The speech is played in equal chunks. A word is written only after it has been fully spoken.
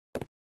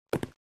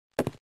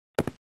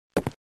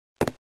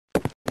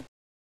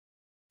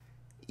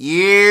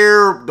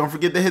Yeah, don't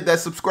forget to hit that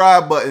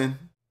subscribe button.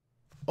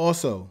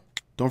 Also,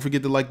 don't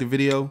forget to like the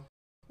video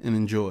and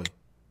enjoy.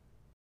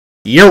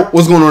 Yo,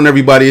 what's going on,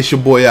 everybody? It's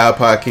your boy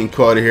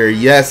iPodKingCarter here.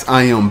 Yes,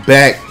 I am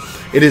back.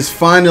 It is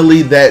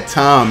finally that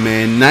time,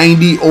 man.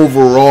 90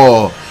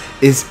 overall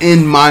is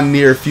in my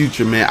near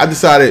future, man. I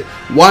decided,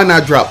 why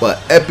not drop an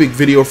epic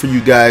video for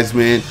you guys,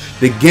 man.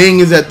 The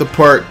gang is at the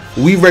park.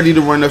 We ready to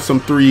run up some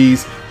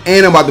threes,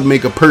 and I'm about to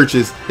make a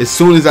purchase as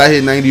soon as I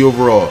hit 90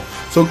 overall.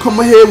 So come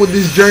ahead with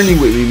this journey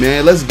with me,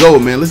 man. Let's go,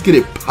 man. Let's get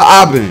it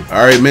popping.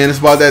 All right, man. It's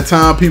about that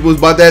time, people. It's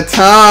about that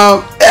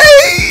time.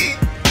 Hey,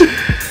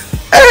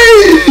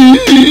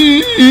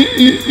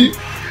 hey,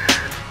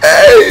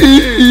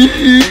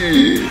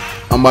 hey.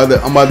 I'm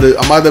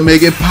about to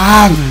make it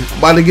popping. I'm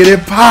about to get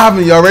it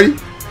popping. Y'all ready?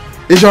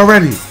 Is y'all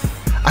ready?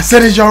 I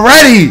said, is y'all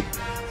ready?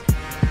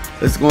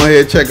 Let's go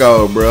ahead and check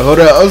out, bro. Hold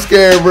up. I'm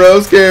scared, bro.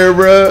 I'm scared,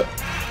 bro.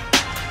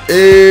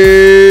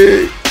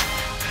 Hey.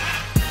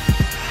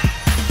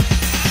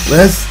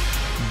 Let's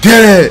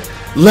get it.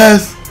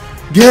 Let's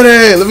get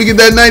it. Let me get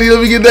that 90. Let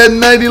me get that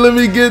 90. Let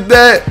me get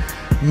that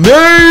 90.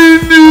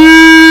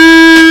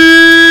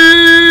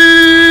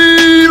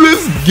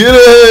 Let's get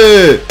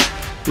it.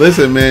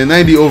 Listen, man,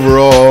 90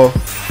 overall.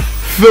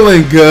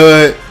 Feeling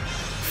good.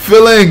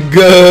 Feeling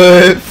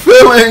good.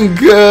 Feeling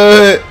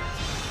good.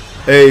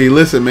 Hey,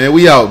 listen, man,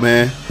 we out,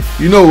 man.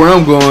 You know where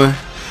I'm going.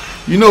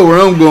 You know where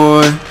I'm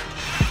going.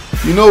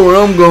 You know where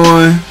I'm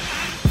going.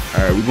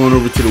 Alright, we're going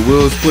over to the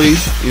Will's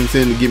place, you know what I'm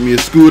saying, to get me a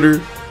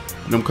scooter.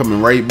 And I'm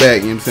coming right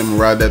back, you know what I'm saying, I'm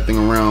gonna ride that thing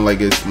around like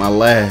it's my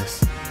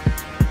last.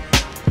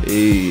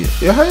 Hey,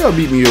 yo, how y'all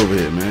beat me over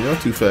here, man? Y'all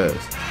too fast.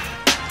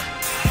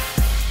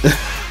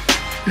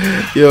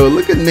 Yo,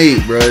 look at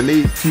Nate, bro.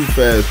 Nate too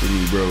fast for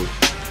me, bro.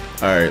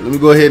 Alright, let me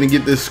go ahead and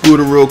get this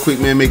scooter real quick,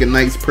 man. Make a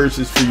nice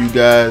purchase for you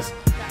guys.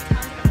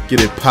 Get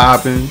it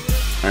popping.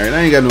 Alright,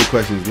 I ain't got no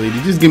questions,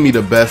 lady. Just give me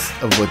the best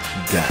of what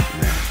you got,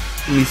 man.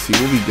 Let me see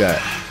what we got.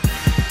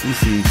 Let me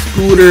see,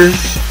 scooter,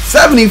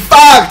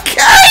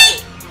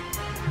 75K.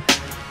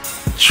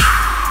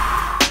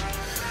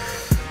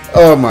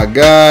 Oh my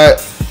God.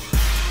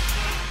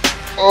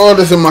 Oh,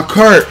 that's in my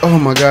cart. Oh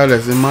my God,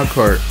 that's in my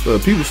cart.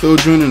 People still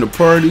joining the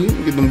party. Let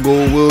me get them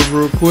gold wheels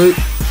real quick.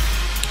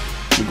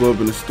 Let me go up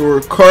in the store.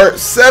 Cart,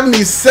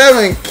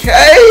 77K.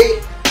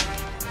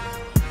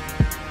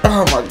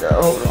 Oh my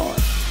God, hold on.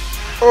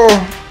 Oh.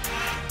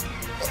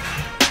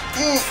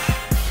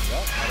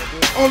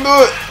 Don't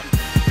do it.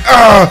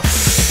 Ah.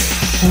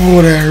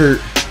 Oh, that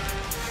hurt.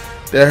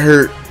 That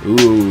hurt.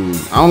 Ooh.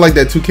 I don't like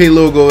that 2K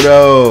logo,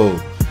 though.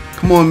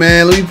 Come on,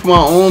 man. Let me put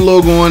my own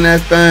logo on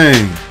that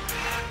thing.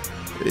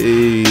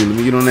 Hey, let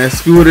me get on that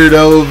scooter,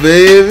 though,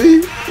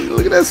 baby.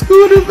 Look at that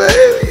scooter,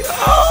 baby.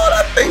 Oh,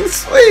 that thing's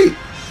sweet.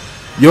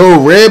 Yo,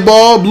 red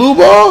ball, blue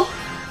ball.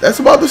 That's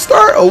about to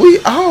start. Oh, we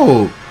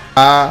out.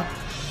 5,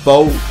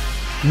 4,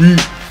 3,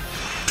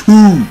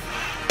 2,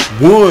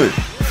 1.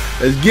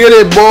 Let's get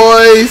it,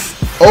 boys.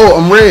 Oh,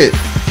 I'm red.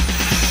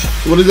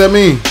 What does that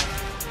mean?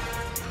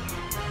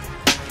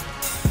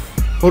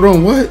 Hold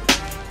on, what?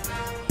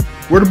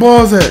 Where the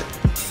ball's at?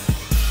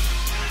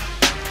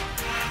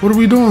 What are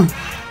we doing?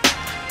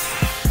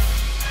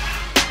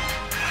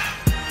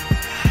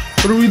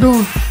 What are we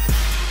doing?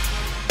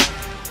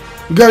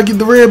 We gotta get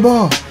the red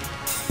ball.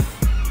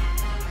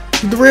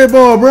 Get the red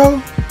ball,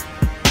 bro.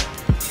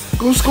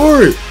 Go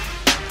score it.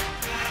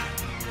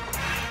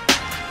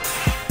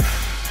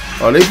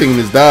 Oh, they thinking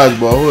it's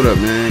dodgeball. Hold up,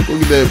 man. Go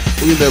get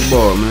that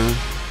ball, man.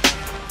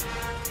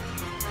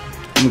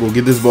 I'm gonna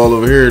get this ball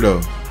over here,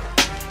 though.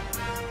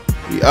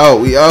 We out,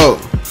 we out.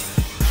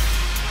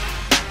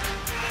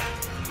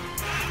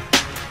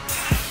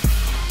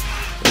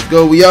 Let's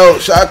go, we out.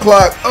 Shot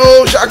clock.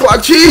 Oh, shot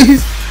clock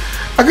cheese.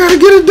 I gotta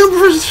get a double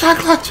versus shot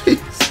clock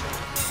cheese.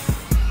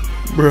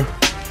 Bruh.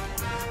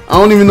 I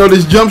don't even know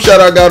this jump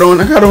shot I got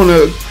on. I got on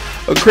a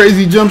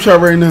crazy jump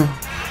shot right now.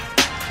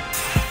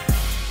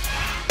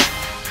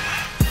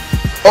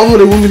 Oh,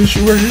 they want me to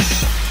shoot right here.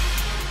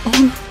 Oh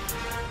no.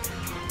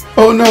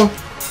 Oh no.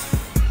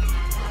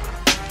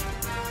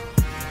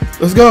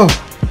 Let's go.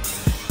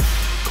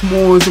 Come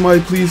on, somebody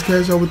please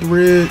cash out with the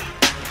red.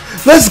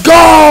 Let's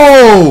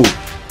go.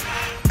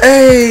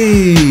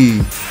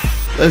 Hey.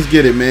 Let's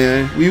get it,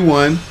 man. We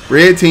won.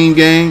 Red team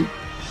gang.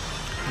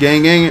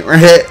 Gang, gang.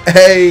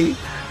 Hey.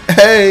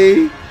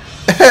 Hey.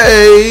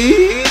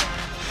 Hey.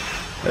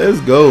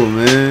 Let's go,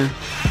 man.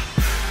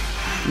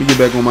 Let me get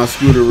back on my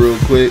scooter real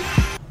quick.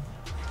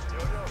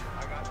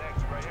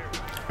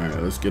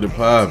 Alright, let's get it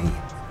popping.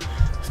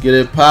 Let's get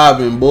it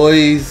popping,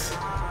 boys.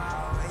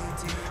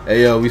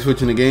 Hey yo, we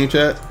switching the game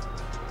chat?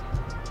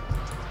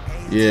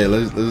 Yeah,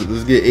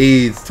 let's get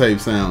AIDS type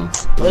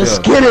sounds. Let's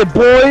get it,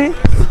 boy.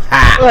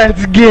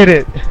 Let's get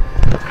it.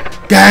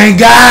 Gang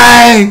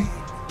gang.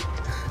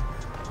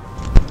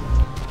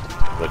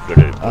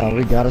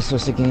 We gotta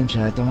switch the game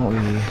chat, don't we?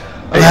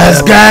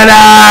 Let's get it.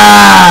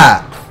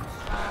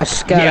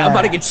 Yeah, I'm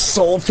about to get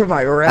sold for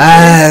my rep.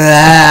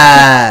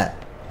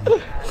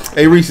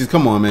 Hey Reese's,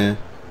 come on, man.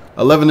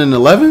 11 and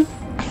 11?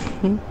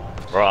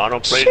 Bro, I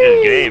don't play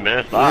this game,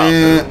 man. Stop,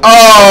 Man.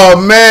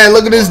 Oh man,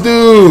 look at this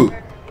dude.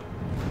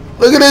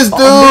 Look at this dude.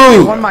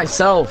 I'm on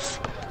myself.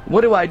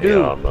 What do I do?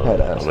 Yeah, I'm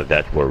a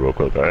dashboard real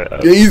quick, alright?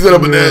 Yeah, you set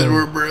up a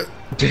dashboard, bro.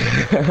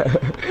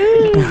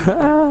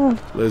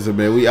 Listen,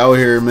 man, we out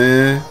here,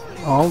 man.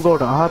 Oh, I'm going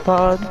to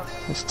iPod.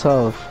 It's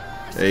tough.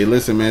 Hey,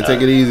 listen, man,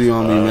 take it easy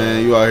on me,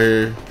 man. You out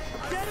here.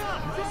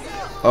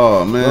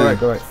 Oh man.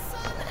 Go right.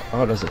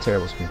 Oh, that's a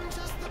terrible spin.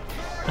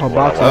 Oh,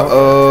 box out.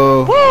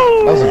 Uh-oh.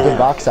 That was a good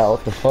box out.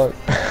 What the fuck?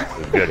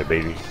 Let's get it,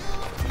 baby.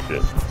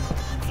 Shit.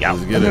 Yeah.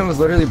 Let's That get man it. was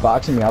literally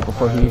boxing me out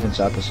before he even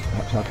shot the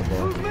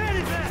ball.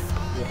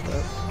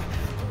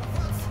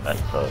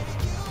 That's tough.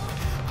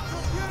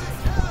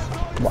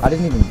 Well, I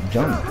didn't even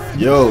jump.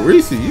 Yo,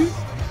 Reese, you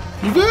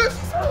good?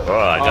 Bro,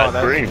 I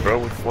got green, bro.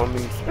 Which one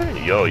me?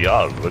 Yo,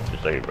 y'all look the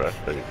same, bro.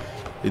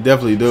 They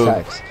definitely do.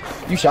 Facts.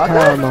 You shot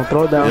Hell that? no,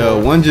 throw it down. Yo,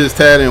 one just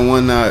tatted and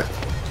one not.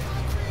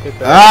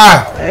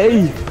 Ah!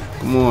 Hey.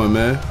 Come on,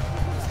 man.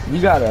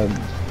 You gotta.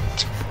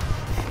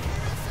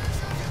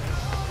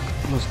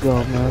 Let's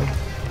go, man.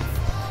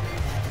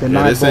 The Yeah,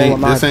 night this ball ain't on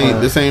my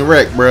part. this ain't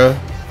wreck, bruh.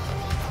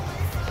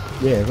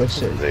 Yeah, good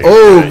shit.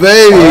 Oh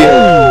baby,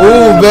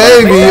 oh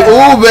baby,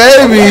 oh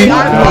baby.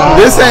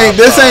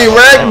 This ain't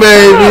wreck,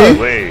 baby.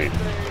 Wait.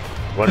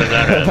 What is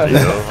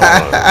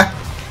that?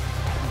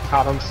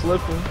 Caught him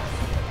slipping.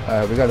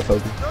 Alright, we gotta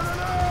focus.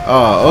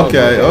 Oh,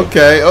 okay.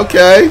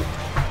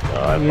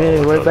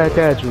 Yeah, right back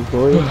at you,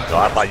 boy.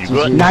 I thought you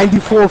good.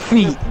 94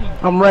 feet.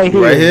 I'm right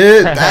here. Right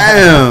here?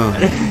 Damn.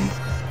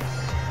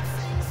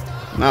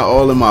 Not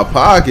all in my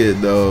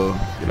pocket though.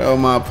 Get out of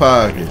my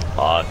pocket.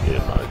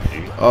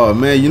 Oh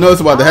man, you know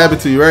it's about to happen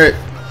to you, right?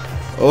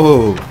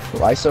 Oh.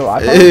 ISO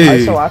iPod?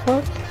 Hey. ISO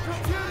iPod?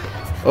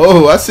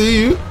 Oh, I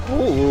see you.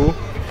 Ooh.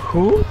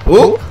 Who?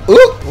 Ooh,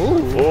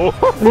 ooh.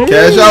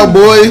 Cash out,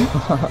 boy.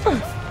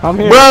 I'm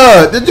here.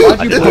 Bruh, did you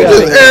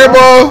just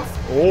airball?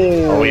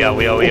 Oh yeah,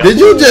 we are. Did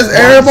you just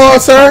airball,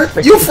 sir?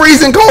 You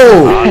freezing cold.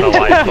 I don't know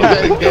why it's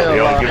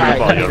Yo, give me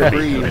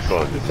the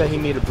ball. Yo, He said he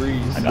need a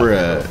breeze.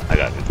 Bruh. I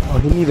got it. Oh,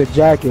 he need a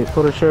jacket.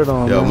 Put a shirt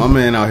on. Yo, man. my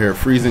man out here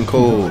freezing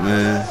cold,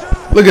 man.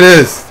 Look at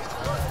this.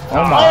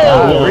 Oh my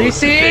god.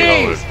 Reese's!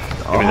 Give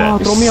me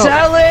that. Throw me up.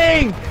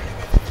 Selling!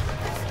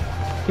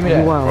 Give me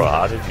that. Wow. Bro,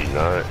 how did he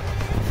not?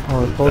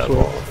 Oh, it's that post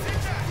ball?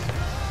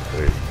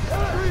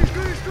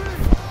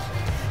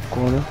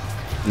 corner.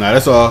 Nah,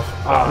 that's off.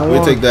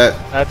 We'll take that.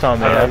 That's on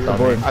me. That's on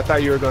me. I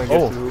thought you were going to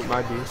get to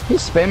my D.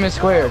 He's spamming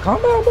square. Calm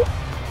down, bro.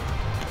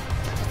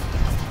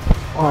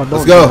 Oh,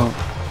 Let's go.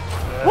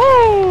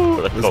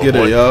 Woo! Let's get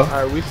it, yo.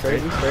 Alright, we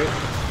straight.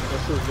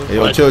 Hey,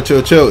 yo,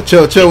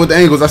 chill with the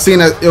angles. I seen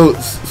that. Yo,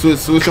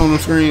 switch on them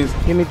screens.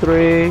 Give me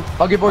 3.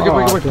 I'll get bored. Oh,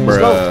 Let's go.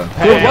 Bruh.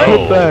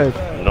 Good bag.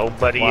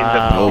 Nobody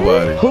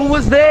Nobody. Who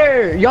was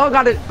there? Y'all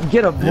gotta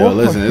get a Yo,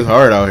 listen, it's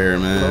hard out here, Oh,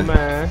 man.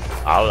 man.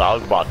 I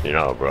was boxing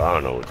out, bro. I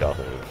don't know what y'all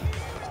saying.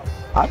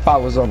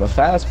 iPod was on the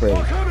fast break.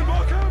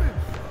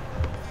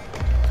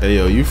 Hey,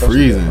 yo, you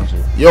freezing.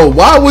 Yo,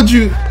 why would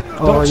you?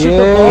 Oh, shoot the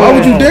yeah. ball. Why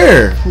would you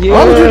dare? Yeah.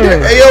 Why would you dare?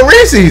 Hey, yo,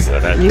 Reese's.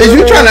 Is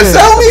you trying to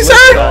sell me,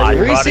 sir?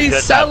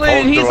 Reese's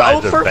selling. He's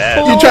 0 for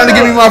 4. You trying to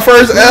give me my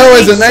first L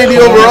as a 90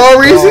 overall,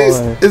 Reese's?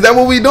 Is that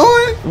what we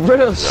doing?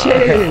 Real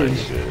shit.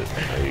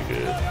 You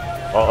good.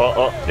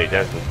 Oh, they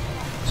dancing.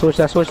 Switch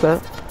that.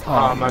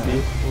 Oh, my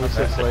D.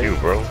 That's you,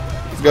 bro.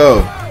 Let's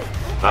go.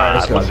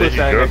 This is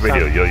your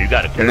video, yo. You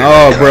gotta carry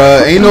No,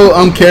 bruh. Ain't no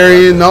I'm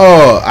carrying.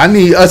 No, I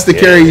need us to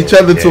carry each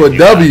other to a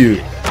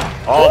W.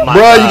 Oh my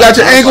Bruh, God. you got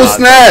your ankle You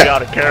snapped.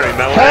 gotta carry,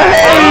 man.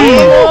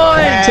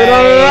 To the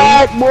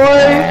rack, boy.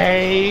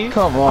 Hey.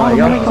 Come Oh, on,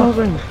 y'all.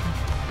 y'all.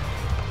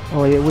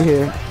 Oh, yeah, we're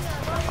here. You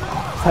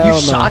Hell no.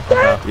 shot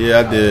that? Yeah,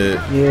 I did.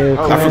 Yeah,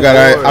 Oh, come I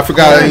on.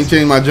 forgot I ain't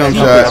changed my jump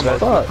shot.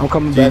 I'm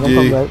coming back.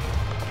 GG.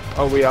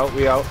 Oh, we out.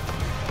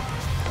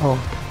 Oh.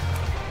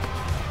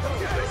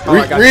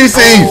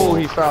 Reese's. Oh,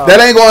 he fouled. That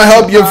ain't gonna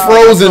help your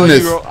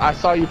frozenness. I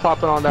saw you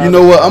popping on that. You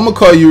know what? I'm gonna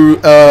call you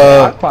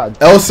iPod.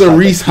 Elsa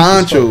Reese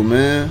Honcho,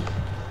 man.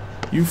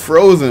 You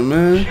frozen,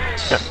 man.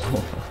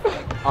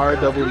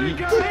 RWE.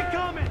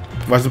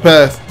 Watch the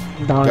pass.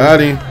 Down. Got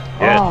him.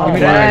 Yes. Give me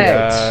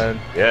that.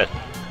 Yes.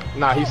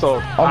 Nah, he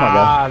sold. Oh my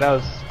God. That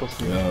was supposed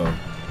to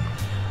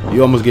be.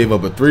 You almost gave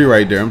up a 3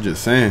 right there. I'm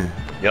just saying.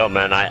 Yo,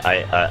 man,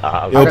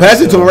 I Yo, pass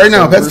it to him right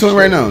now. Pass it to him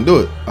right now. Do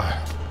it.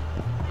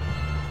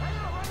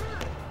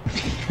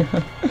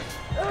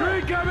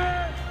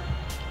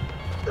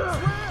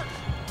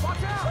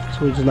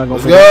 Switch is not gonna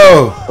Let's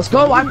go. Let's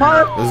go,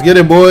 iPod. Let's get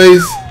it,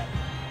 boys.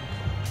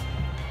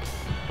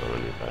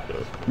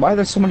 Why are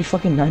there so many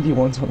fucking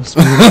 91s on the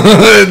screen?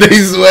 They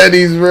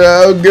sweaties,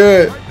 bro. I'm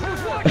good.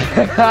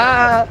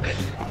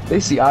 They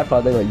see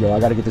iPod, they're like, yo, I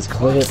gotta get this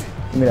clip.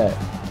 Give me that.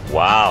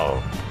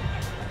 Wow.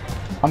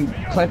 I'm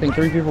clamping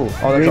 3 people. Oh,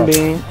 that's Green all.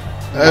 bean.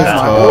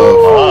 That's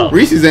Oh. tough.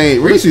 Reese's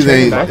ain't.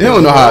 He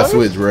don't know how to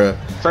switch, bro.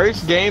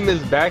 First game is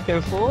back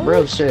and forth.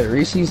 Real shit.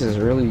 Reese's is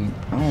really,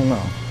 I don't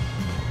know.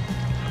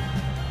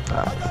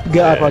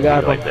 Got Be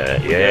iPod. like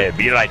that. Yeah,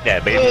 be like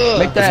that, baby.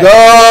 Make that.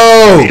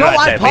 Go. Be Go,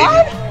 like that,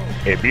 iPod? baby.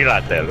 It be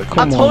like that.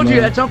 I told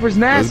you that jumper's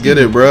nasty. Let's get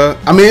it, bro.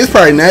 I mean, it's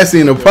probably nasty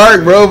in the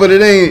park, bro, but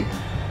it ain't.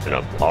 In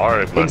a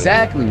park, man.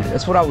 Exactly.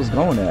 That's what I was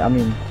going at. I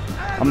mean,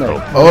 I'm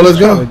like, Oh, let's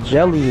go.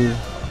 Jelly.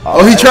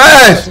 Oh, he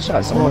trash. that's a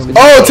shot. Someone's gonna-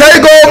 Oh,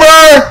 take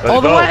over.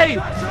 all the way.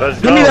 Let's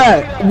Give me go.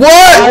 that.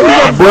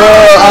 What? Bro,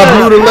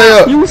 I blew the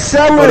layup. You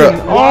selling? Hold up. Oh,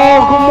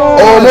 come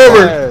on. Oh, I'm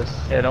over. Yes.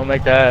 Yeah, don't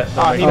make that.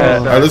 Nah, Don't he make missed that.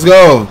 All right, let's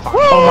go.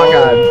 Oh my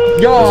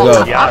god. Yo, Let's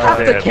go. I have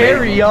to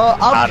carry, y'all.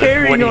 I'm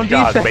carrying on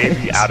shots, defense.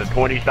 baby. Out of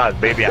 20 shots,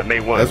 baby, I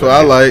made one. That's what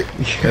I like.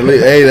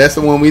 Hey, that's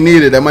the one we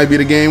needed. That might be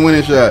the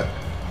game-winning shot.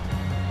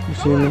 You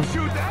see me?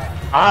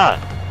 Ah.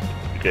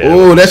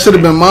 Oh, that should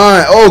have been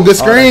mine. Oh, good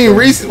screen.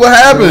 Reese, what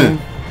happened?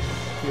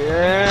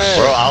 Yeah.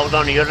 Bro, I was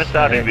on the other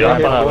side of you. Yeah,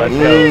 I let's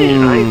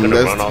ain't gonna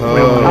that's run all the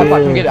way. tough.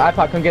 iPod, come get it.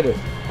 iPod, come get it.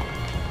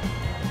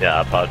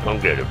 Yeah, iPod, come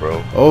get it,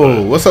 bro.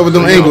 Oh, what's up with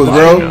them angles,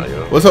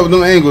 bro? What's up with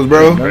them angles,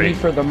 bro? No need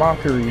for the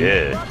mockery.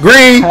 Yeah.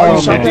 Green, Oh,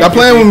 stop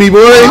playing with me, boy.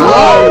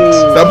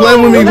 Stop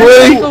playing with me,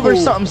 That boy. takeover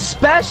something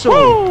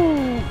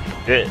special.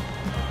 Yeah.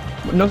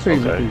 No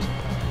freeze, Okay.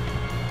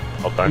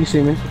 please. Okay. You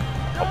see me?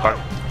 Okay.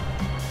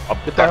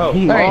 Get the hell.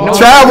 There ain't no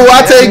Travel,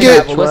 I take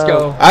it. travel. Let's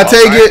go. I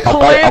take it.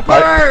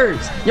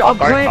 Clampers! Yo, I'm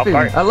Okay, clamping.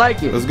 okay. I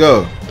like it. Let's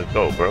go. Let's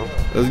go, bro.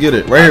 Let's get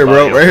it. Right here,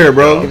 bro. Right here,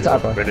 bro. Give it to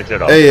iPod. Finish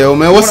it off. Hey, yo,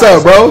 man. What's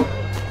up, bro?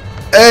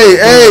 Hey,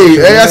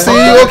 I see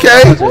you.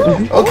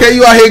 Okay. Okay,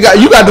 you out here.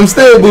 You got them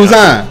steel boots,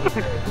 huh?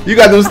 You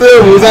got them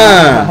steel boots,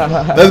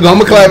 huh? Let's go. I'm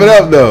gonna clap it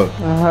up, though.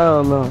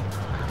 Hell no.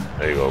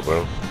 There you go,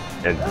 bro.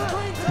 And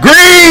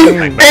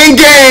Green in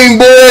game,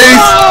 boys.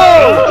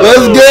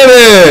 Let's get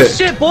it.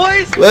 Shit,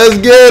 boys! Let's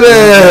get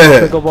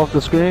Pick it. up off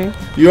the screen.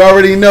 You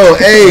already know. I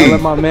Hey,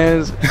 let my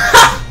man's.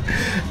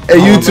 hey,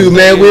 YouTube,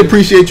 man. We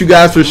appreciate you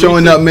guys for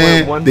showing up,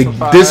 man.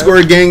 The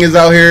Discord gang is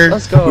out here.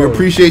 Let's go. We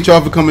appreciate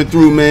y'all for coming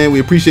through, man. We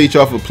appreciate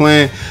y'all for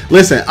playing.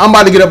 Listen, I'm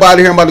about to get up out of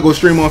here. I'm about to go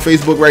stream on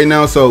Facebook right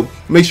now. So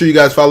make sure you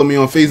guys follow me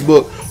on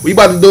Facebook. We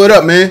about to do it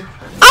up, man.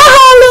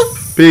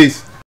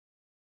 Peace.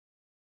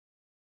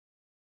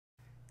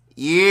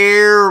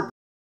 Yeah.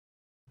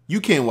 You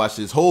can't watch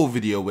this whole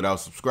video without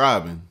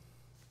subscribing.